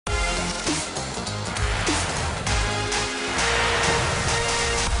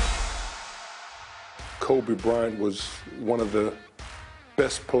Kobe Bryant was one of the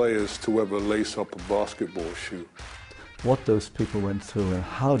best players to ever lace up a basketball shoe. What those people went through and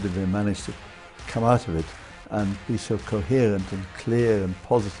how did they manage to come out of it and be so coherent and clear and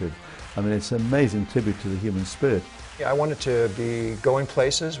positive. I mean, it's an amazing tribute to the human spirit. I wanted to be going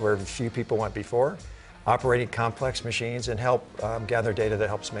places where few people went before, operating complex machines, and help gather data that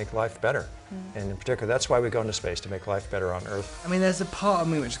helps make life better. And in particular, that's why we go into space, to make life better on Earth. I mean, there's a part of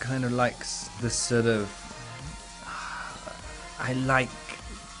me which kind of likes the sort of... I like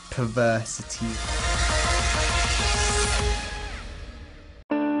perversity.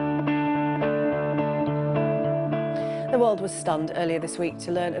 The world was stunned earlier this week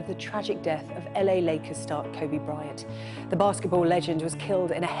to learn of the tragic death of LA Lakers star Kobe Bryant. The basketball legend was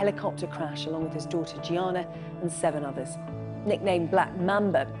killed in a helicopter crash along with his daughter Gianna and 7 others. Nicknamed Black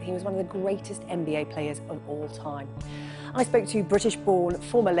Mamba, he was one of the greatest NBA players of all time. I spoke to British-born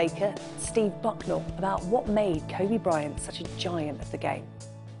former Laker Steve Bucknall about what made Kobe Bryant such a giant of the game.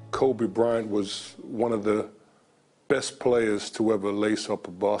 Kobe Bryant was one of the best players to ever lace up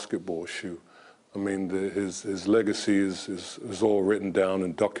a basketball shoe. I mean, his legacy is all written down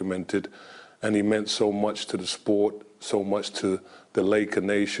and documented, and he meant so much to the sport, so much to the Laker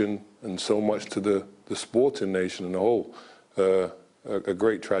nation, and so much to the sporting nation in a whole. A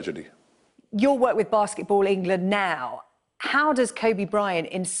great tragedy. Your work with Basketball England now, how does Kobe Bryant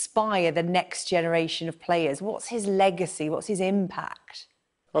inspire the next generation of players? What's his legacy? What's his impact?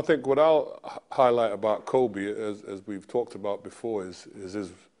 I think what I'll highlight about Kobe, as we've talked about before, is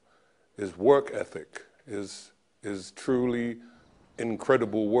his work ethic, his truly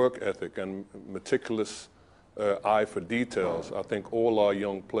incredible work ethic and meticulous eye for details. I think all our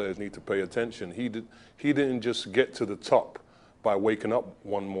young players need to pay attention. He didn't just get to the top by waking up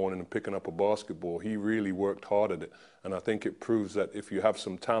one morning and picking up a basketball. He really worked hard at it, and I think it proves that if you have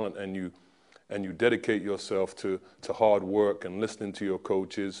some talent and you dedicate yourself to hard work and listening to your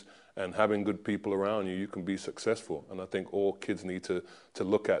coaches and having good people around you, you can be successful. And I think all kids need to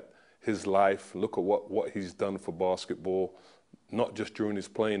look at his life, look at what he's done for basketball, not just during his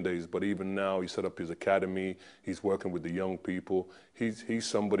playing days, but even now. He set up his academy, he's working with the young people. He's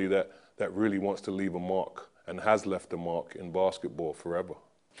somebody that really wants to leave a mark and has left a mark in basketball forever.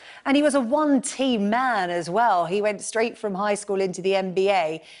 And he was a one-team man as well. He went straight from high school into the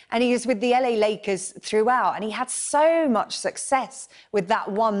NBA, and he was with the LA Lakers throughout, and he had so much success with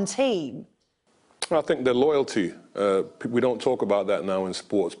that one team. I think their loyalty, we don't talk about that now in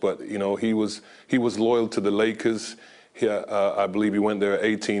sports, but you know, he was loyal to the Lakers. I believe he went there at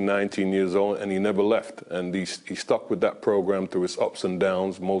 18, 19 years old, and he never left. And he stuck with that program through its ups and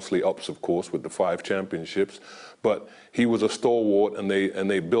downs, mostly ups, of course, with the 5 championships. But he was a stalwart, and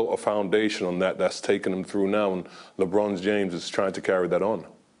they built a foundation on that's taken him through now. And LeBron James is trying to carry that on.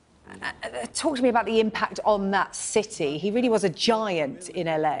 Talk to me about the impact on that city. He really was a giant in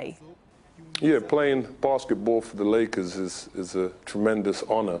LA. Yeah, playing basketball for the Lakers is a tremendous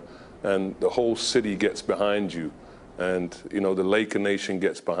honor, and the whole city gets behind you. And, you know, the Laker Nation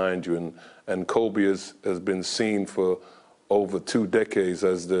gets behind you. And Kobe has been seen for over 2 decades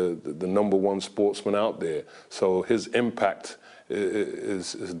as the #1 sportsman out there. So his impact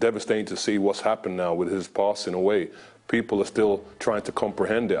is devastating to see what's happened now with his passing away. People are still trying to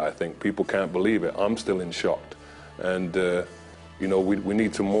comprehend it, I think. People can't believe it. I'm still in shock. And, you know, we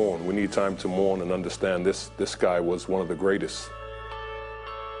need to mourn. We need time to mourn and understand this guy was one of the greatest.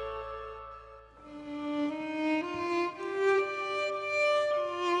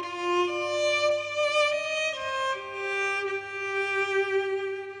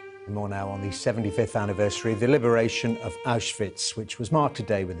 More now on the 75th anniversary of the liberation of Auschwitz, which was marked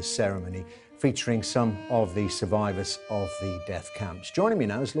today with a ceremony featuring some of the survivors of the death camps. Joining me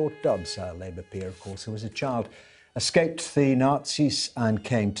now is Lord Dubs, our Labour peer, of course, who as a child escaped the Nazis and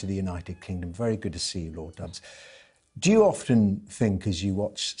came to the United Kingdom. Very good to see you, Lord Dubs. Do you often think, as you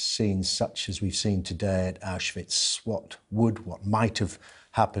watch scenes such as we've seen today at Auschwitz, what might have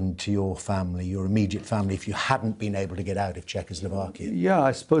happened to your family, your immediate family, if you hadn't been able to get out of Czechoslovakia? Yeah,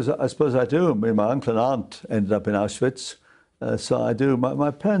 I suppose I do. I mean, my uncle and aunt ended up in Auschwitz, so I do.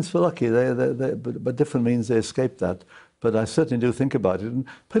 My parents were lucky. But by different means they escaped that. But I certainly do think about it. And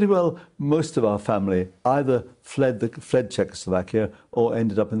pretty well most of our family either fled Czechoslovakia or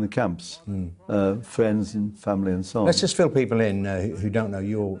ended up in the camps, friends and family and so on. Let's just fill people in who don't know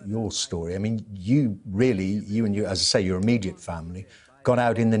your story. I mean, you and as I say, your immediate family got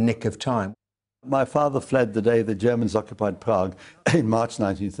out in the nick of time. My father fled the day the Germans occupied Prague in March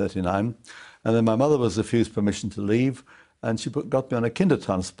 1939, and then my mother was refused permission to leave, and she got me on a kinder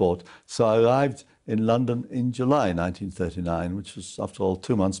transport. So I arrived in London in July 1939, which was, after all,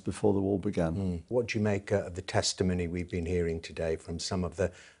 2 months before the war began. What do you make of the testimony we've been hearing today from some of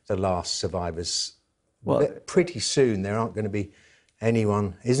the last survivors? Well, pretty soon there isn't going to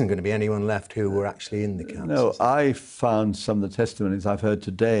be anyone left who were actually in the camps. No, I found some of the testimonies I've heard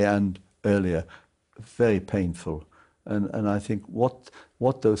today and earlier very painful. And I think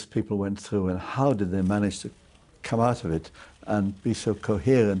what those people went through and how did they manage to come out of it and be so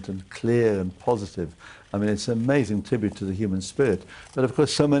coherent and clear and positive. I mean, it's an amazing tribute to the human spirit. But of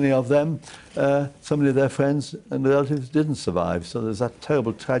course, so many of them, so many of their friends and relatives didn't survive. So there's that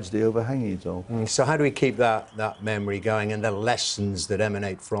terrible tragedy overhanging it all. So how do we keep that memory going and the lessons that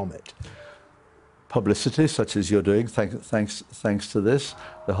emanate from it? Publicity, such as you're doing, thanks to this.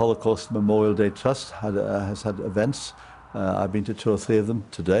 The Holocaust Memorial Day Trust has had events. I've been to 2 or 3 of them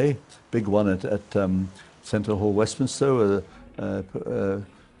today. Big one at Central Hall, Westminster, where the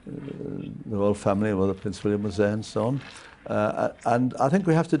royal family, whether Prince William was there and so on. And I think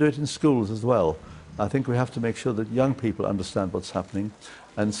we have to do it in schools as well. I think we have to make sure that young people understand what's happening.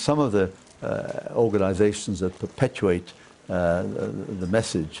 And some of the organizations that perpetuate the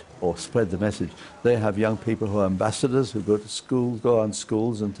message or spread the message, they have young people who are ambassadors who go to schools, go on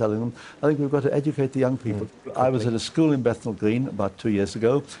schools and telling them. I think we've got to educate the young people. I was at a school in Bethnal Green about 2 years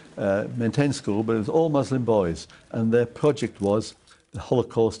ago, maintained school, but it was all Muslim boys, and their project was the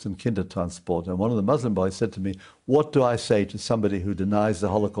Holocaust and Kindertransport. And one of the Muslim boys said to me, "What do I say to somebody who denies the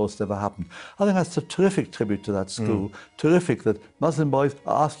Holocaust ever happened?" I think that's a terrific tribute to that school. Terrific that Muslim boys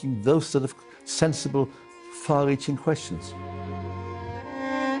are asking those sort of sensible, far-reaching questions.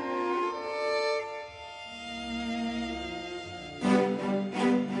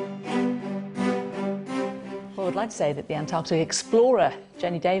 Well, I'd like to say that the Antarctic explorer,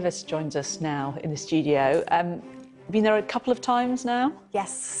 Jenny Davis, joins us now in the studio. Been there a couple of times now?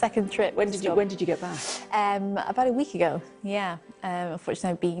 Yes, second trip. When did you get back? About a week ago, yeah. Unfortunately,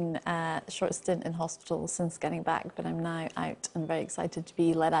 I've been a short stint in hospital since getting back, but I'm now out and very excited to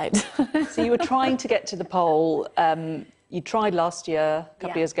be let out. So you were trying to get to the pole. You tried last year, a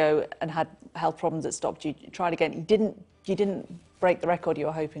couple of years ago, and had health problems that stopped you. You tried again. You didn't break the record you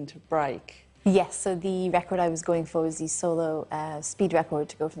were hoping to break. Yes, so the record I was going for was the solo speed record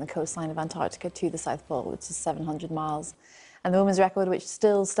to go from the coastline of Antarctica to the South Pole, which is 700 miles. And the women's record, which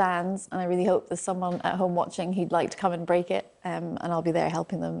still stands, and I really hope there's someone at home watching who'd like to come and break it, and I'll be there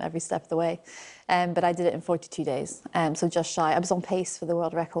helping them every step of the way. But I did it in 42 days, so just shy. I was on pace for the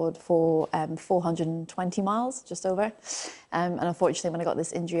world record for 420 miles, just over. And unfortunately, when I got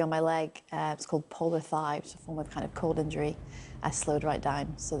this injury on my leg, it's called polar thigh, which is a form of kind of cold injury, I slowed right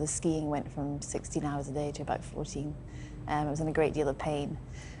down. So the skiing went from 16 hours a day to about 14. I was in a great deal of pain.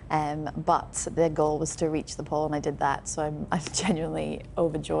 But the goal was to reach the pole, and I did that. So I'm genuinely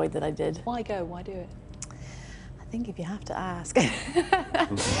overjoyed that I did. Why go? Why do it? I think if you have to ask.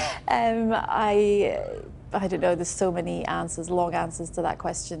 I don't know, there's so many answers, long answers to that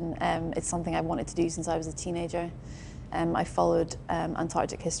question. It's something I've wanted to do since I was a teenager. I followed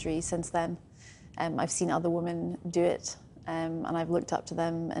Antarctic history since then. I've seen other women do it, and I've looked up to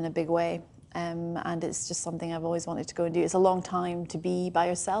them in a big way. And it's just something I've always wanted to go and do. It's a long time to be by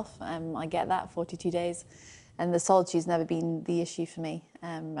yourself. I get that, 42 days. And the solitude's never been the issue for me.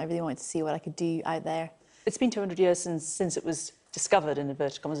 I really wanted to see what I could do out there. It's been 200 years since it was discovered, in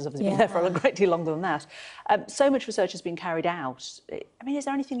inverted commas. It's obviously been there for a great deal longer than that. So much research has been carried out. I mean, is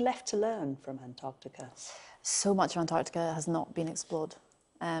there anything left to learn from Antarctica? So much of Antarctica has not been explored.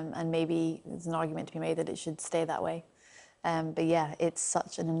 And maybe there's an argument to be made that it should stay that way. But yeah, it's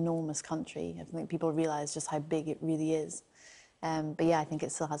such an enormous country. I don't think people realise just how big it really is. But yeah, I think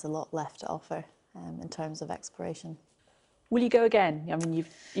it still has a lot left to offer in terms of exploration. Will you go again? I mean,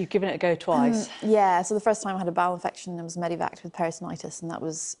 you've given it a go twice. Yeah, so the first time I had a bowel infection and was medevaced with peritonitis, and that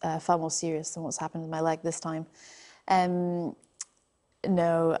was far more serious than what's happened with my leg this time. No,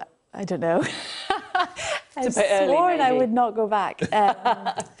 I don't know. It's a bit early, sworn maybe. I would not go back.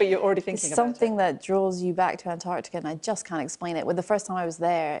 But you're already thinking about it. Something that draws you back to Antarctica, and I just can't explain it. Well, the first time I was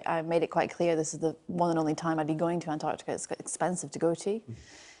there, I made it quite clear this is the one and only time I'd be going to Antarctica. It's expensive to go to.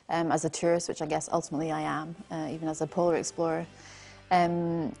 As a tourist, which I guess ultimately I am, even as a polar explorer.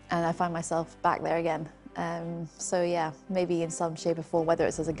 And I find myself back there again. So yeah, maybe in some shape or form, whether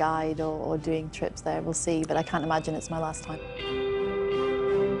it's as a guide or doing trips there, we'll see. But I can't imagine it's my last time.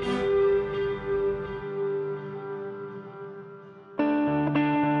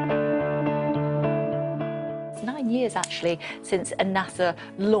 Years actually since NASA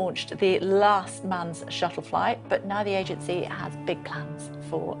launched the last manned shuttle flight, but now the agency has big plans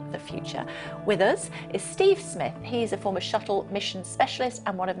for the future. With us is Steve Smith. He's a former shuttle mission specialist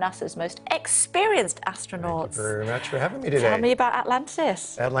and one of NASA's most experienced astronauts. Thank you very much for having me today. Tell me about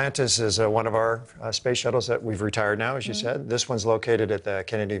Atlantis. Atlantis is one of our space shuttles that we've retired now, as you said. This one's located at the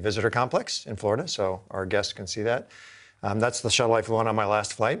Kennedy Visitor Complex in Florida, so our guests can see that. That's the shuttle I flew on my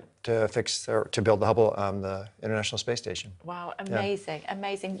last flight to build the Hubble, the International Space Station. Wow, amazing,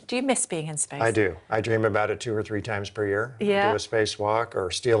 amazing. Do you miss being in space? I do. I dream about it 2 or 3 times per year. Yeah. Do a spacewalk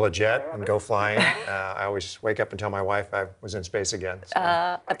or steal a jet and go flying. I always wake up and tell my wife I was in space again.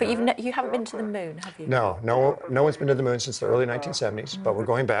 So. But you haven't been to the moon, have you? No one's been to the moon since the early 1970s, but we're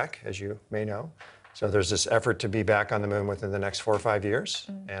going back, as you may know. So there's this effort to be back on the moon within the next 4 or 5 years,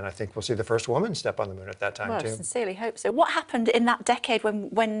 and I think we'll see the first woman step on the moon at that time, too. I sincerely hope so. What happened in that decade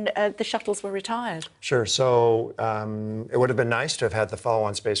when the shuttles were retired? Sure. So it would have been nice to have had the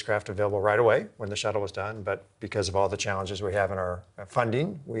follow-on spacecraft available right away when the shuttle was done, but because of all the challenges we have in our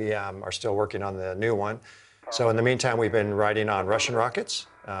funding, we are still working on the new one. So in the meantime, we've been riding on Russian rockets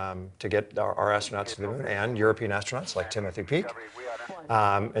to get our astronauts to the moon, and European astronauts like Timothy Peake.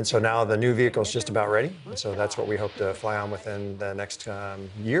 And so now the new vehicle is just about ready. And so that's what we hope to fly on within the next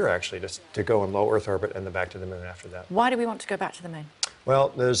year, actually, to go in low Earth orbit and then back to the moon after that. Why do we want to go back to the moon? Well,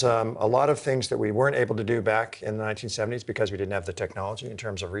 there's a lot of things that we weren't able to do back in the 1970s because we didn't have the technology in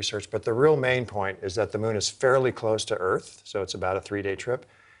terms of research. But the real main point is that the moon is fairly close to Earth, so it's about a 3-day trip.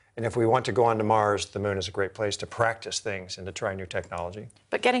 And if we want to go on to Mars, the moon is a great place to practice things and to try new technology.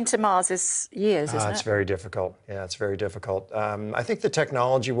 But getting to Mars is years, isn't it? It's very difficult. Yeah, it's very difficult. I think the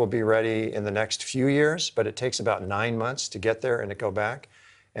technology will be ready in the next few years, but it takes about 9 months to get there and to go back.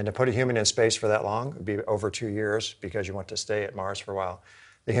 And to put a human in space for that long would be over 2 years because you want to stay at Mars for a while.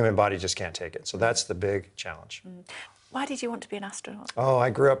 The human body just can't take it. So that's the big challenge. Why did you want to be an astronaut? Oh, I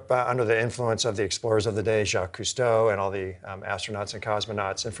grew up under the influence of the explorers of the day, Jacques Cousteau, and all the astronauts and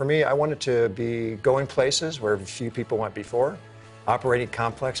cosmonauts. And for me, I wanted to be going places where few people went before, operating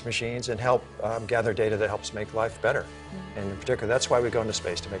complex machines, and help gather data that helps make life better. And in particular, that's why we go into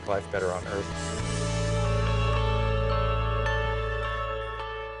space, to make life better on Earth.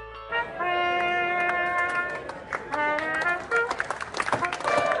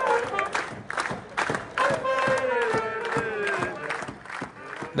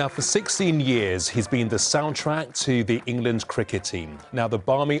 Now, for 16 years, he's been the soundtrack to the England cricket team. Now, the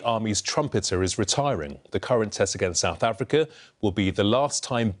Barmy Army's trumpeter is retiring. The current test against South Africa will be the last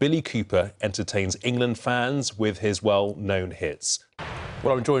time Billy Cooper entertains England fans with his well-known hits.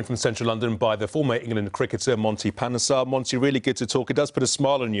 Well, I'm joined from central London by the former England cricketer, Monty Panesar. Monty, really good to talk. It does put a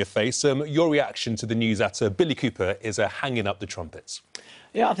smile on your face. Your reaction to the news that Billy Cooper is hanging up the trumpets?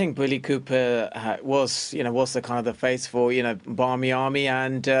 Yeah, I think Billy Cooper was the kind of the face for, Barmy Army,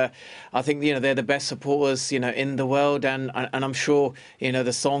 and I think, they're the best supporters, in the world, and I'm sure,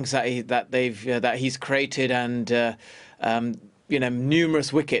 the songs that he's created and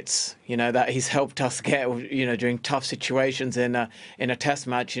numerous wickets, that he's helped us get, during tough situations in a test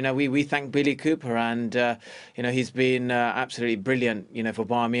match. We thank Billy Cooper, and he's been absolutely brilliant, for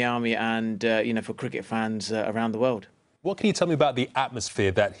Barmy Army and for cricket fans around the world. What can you tell me about the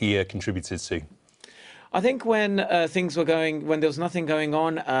atmosphere that he contributed to? I think when when there was nothing going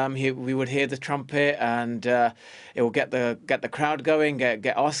on, we would hear the trumpet, and it will get the crowd going,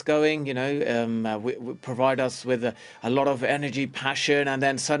 get us going. Provide us with a lot of energy, passion, and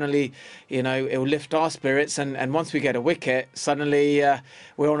then suddenly, it will lift our spirits. And once we get a wicket, suddenly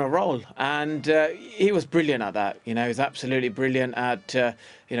we're on a roll. And he was brilliant at that. He was absolutely brilliant at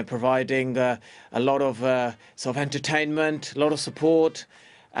providing a lot of sort of entertainment, a lot of support,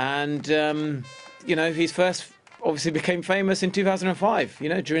 and. His first obviously became famous in 2005,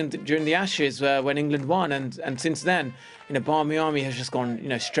 during the Ashes when England won, and since then, Barmy Army has just gone,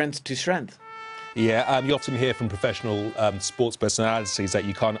 strength to strength. Yeah, you often hear from professional sports personalities that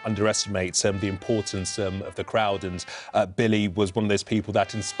you can't underestimate the importance of the crowd, and Billy was one of those people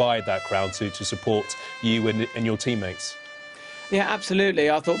that inspired that crowd to support you and your teammates. Yeah, absolutely.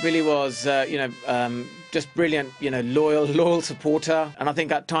 I thought Billy was, just brilliant, loyal supporter. And I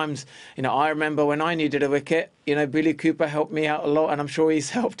think at times, I remember when I needed a wicket, Billy Cooper helped me out a lot. And I'm sure he's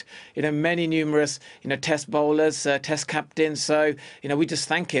helped, many numerous, test bowlers, test captains. So, we just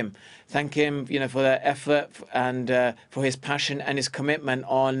thank him. Thank him, for their effort and for his passion and his commitment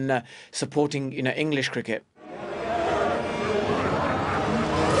on supporting, English cricket.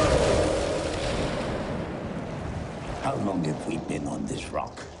 How long have we been on this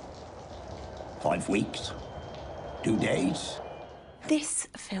rock? 5 weeks? 2 days? This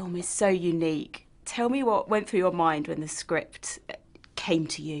film is so unique. Tell me what went through your mind when the script came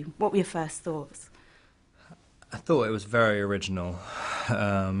to you. What were your first thoughts? I thought it was very original.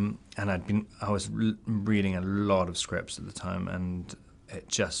 and I was reading a lot of scripts at the time, and it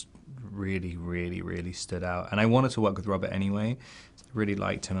just really stood out. And I wanted to work with Robert anyway. I really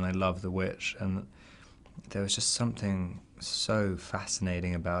liked him, and I loved The Witch, and there was just something so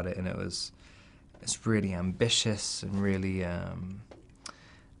fascinating about it, and it's really ambitious and really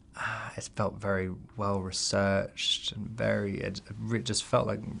it felt very well researched and it just felt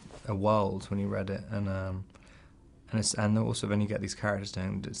like a world when you read it, and also when you get these characters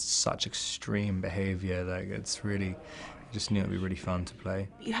doing such extreme behaviour, like it's really, I just knew it'd be really fun to play.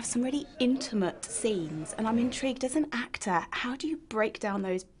 You have some really intimate scenes, and I'm intrigued, as an actor, how do you break down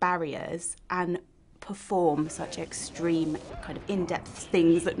those barriers and perform such extreme, kind of in-depth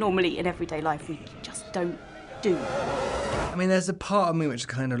things that normally in everyday life we just don't do? I mean, there's a part of me which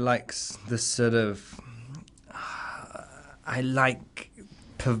kind of likes the sort of... I like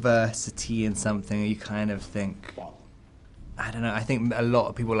perversity in something. You kind of think... I don't know, I think a lot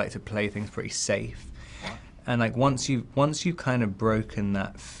of people like to play things pretty safe. And like once you've kind of broken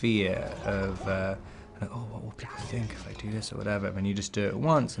that fear of, like, oh, what will people think if I do this or whatever, and you just do it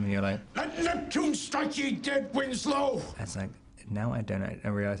once, and you're like... Let Neptune strike ye dead, Winslow! It's like, now I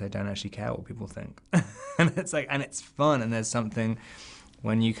realise I don't actually care what people think. And it's like, and it's fun, and there's something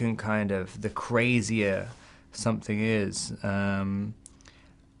when you can kind of, the crazier something is,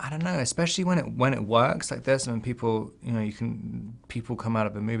 I don't know, especially when it works. Like there's some people, you know, people come out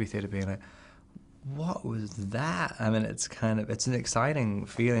of a movie theatre being like, what was that? I mean, it's an exciting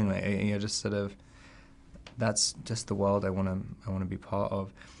feeling. Like, you know, just sort of, that's just the world I want to be part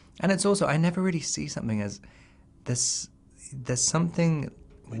of. And it's also, I never really see something as this. There's something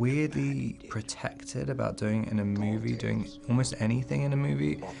weirdly protected about doing it in a movie, doing almost anything in a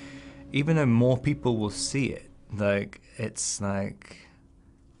movie, even though more people will see it. Like, it's like,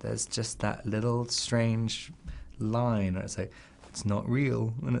 there's just that little strange line where it's like, it's not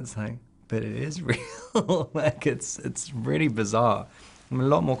real, and it's like, but it is real. Like, it's really bizarre. I'm a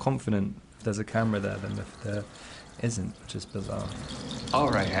lot more confident if there's a camera there than if there isn't, which is bizarre. All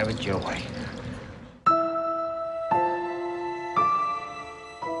right, have it your way.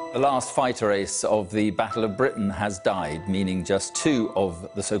 The last fighter ace of the Battle of Britain has died, meaning just 2 of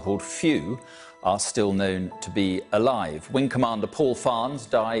the so-called few are still known to be alive. Wing Commander Paul Farnes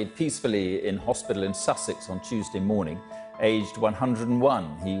died peacefully in hospital in Sussex on Tuesday morning, aged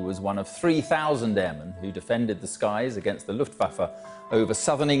 101. He was one of 3,000 airmen who defended the skies against the Luftwaffe over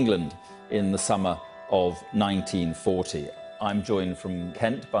southern England in the summer of 1940. I'm joined from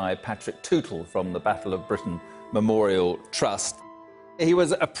Kent by Patrick Tootle from the Battle of Britain Memorial Trust. He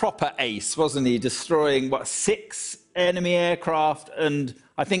was a proper ace, wasn't he? Destroying, 6 enemy aircraft and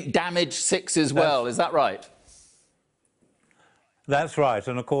I think damaged 6 as well. Is that right? That's right,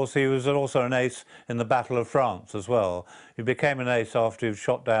 and of course he was also an ace in the Battle of France as well. He became an ace after he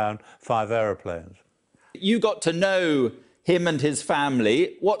shot down 5 aeroplanes. You got to know him and his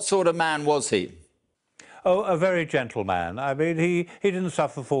family. What sort of man was he? Oh, a very gentle man. I mean, he didn't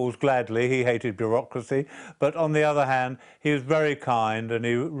suffer fools gladly. He hated bureaucracy. But on the other hand, he was very kind and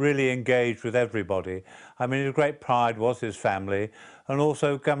he really engaged with everybody. I mean, his great pride was his family and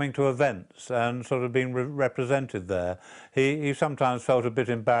also coming to events and sort of being represented there. He sometimes felt a bit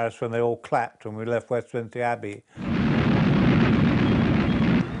embarrassed when they all clapped when we left Westminster Abbey.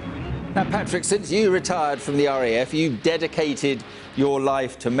 Now, Patrick, since you retired from the RAF, you've dedicated your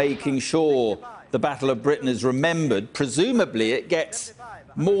life to making sure the Battle of Britain is remembered. Presumably it gets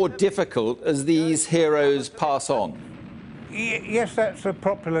more difficult as these heroes pass on. Yes, that's a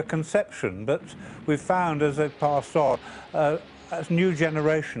popular conception, but we've found as they've passed on, as a new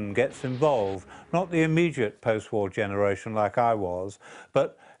generation gets involved, not the immediate post-war generation like I was,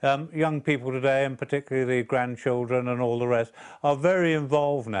 but young people today, and particularly the grandchildren and all the rest, are very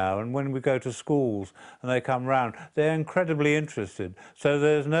involved now, and when we go to schools and they come round, they're incredibly interested. So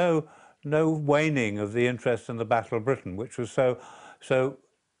there's no waning of the interest in the Battle of Britain, which was so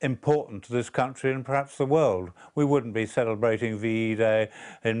important to this country and perhaps the world. We wouldn't be celebrating VE Day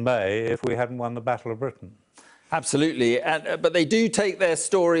in May if we hadn't won the Battle of Britain. Absolutely, but they do take their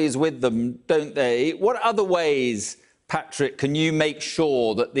stories with them, don't they? What other ways, Patrick, can you make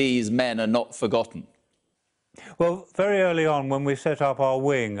sure that these men are not forgotten? Well, very early on, when we set up our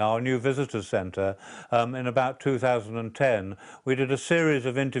wing, our new visitor centre, in about 2010, we did a series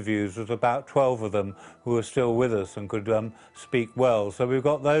of interviews with about 12 of them who are still with us and could speak well. So we've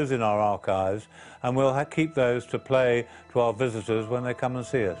got those in our archives, and we'll keep those to play to our visitors when they come and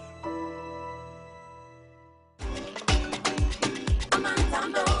see us.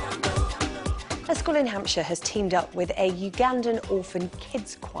 A school in Hampshire has teamed up with a Ugandan orphan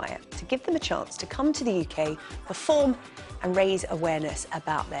kids choir to give them a chance to come to the UK, perform and raise awareness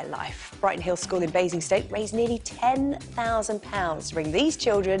about their life. Brighton Hill School in Basingstoke raised nearly £10,000 to bring these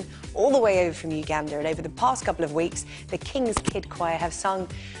children all the way over from Uganda. And over the past couple of weeks, the King's Kid Choir have sung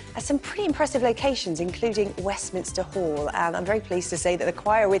at some pretty impressive locations, including Westminster Hall. And I'm very pleased to say that the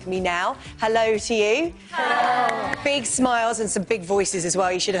choir are with me now. Hello to you. Hello. Big smiles and some big voices as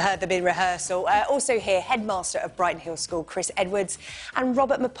well. You should have heard them in rehearsal. Also here, Headmaster of Brighton Hill School, Chris Edwards, and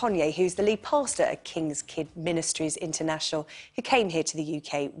Robert Pattinson, who's the lead pastor at King's Kid Ministries International, who came here to the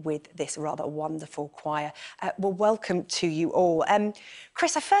UK with this rather wonderful choir. Well, welcome to you all.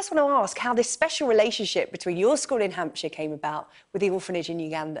 Chris, I first want to ask how this special relationship between your school in Hampshire came about with the orphanage in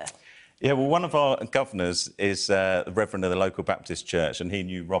Uganda. Yeah, well, one of our governors is the Reverend of the local Baptist church, and he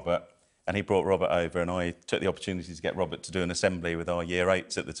knew Robert, and he brought Robert over, and I took the opportunity to get Robert to do an assembly with our Year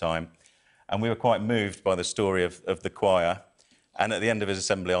 8s at the time. And we were quite moved by the story of the choir. And at the end of his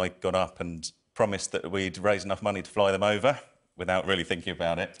assembly, I got up and promised that we'd raise enough money to fly them over without really thinking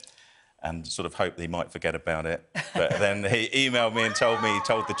about it, and sort of hoped he might forget about it. But then he emailed me and told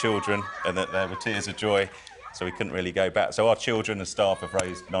the children, and that there were tears of joy, so we couldn't really go back. So our children and staff have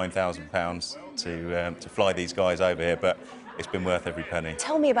raised £9,000 to fly these guys over here, but it's been worth every penny.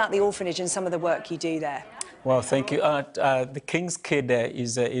 Tell me about the orphanage and some of the work you do there. Well, thank you. The King's Kid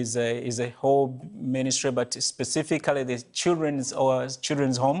is a whole ministry, but specifically the children's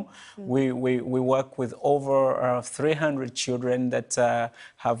home. We work with over 300 children that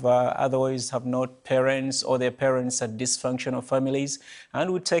have otherwise have not parents, or their parents are dysfunctional families,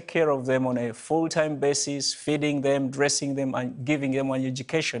 and we take care of them on a full-time basis, feeding them, dressing them, and giving them an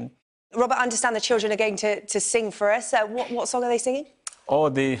education. Robert, I understand the children are going to sing for us. What song are they singing? Oh,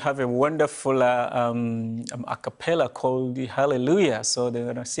 they have a wonderful a cappella called the Hallelujah, so they're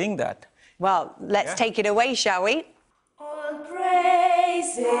going to sing that. Well, let's take it away, shall we? All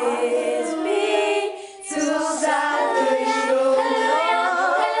praises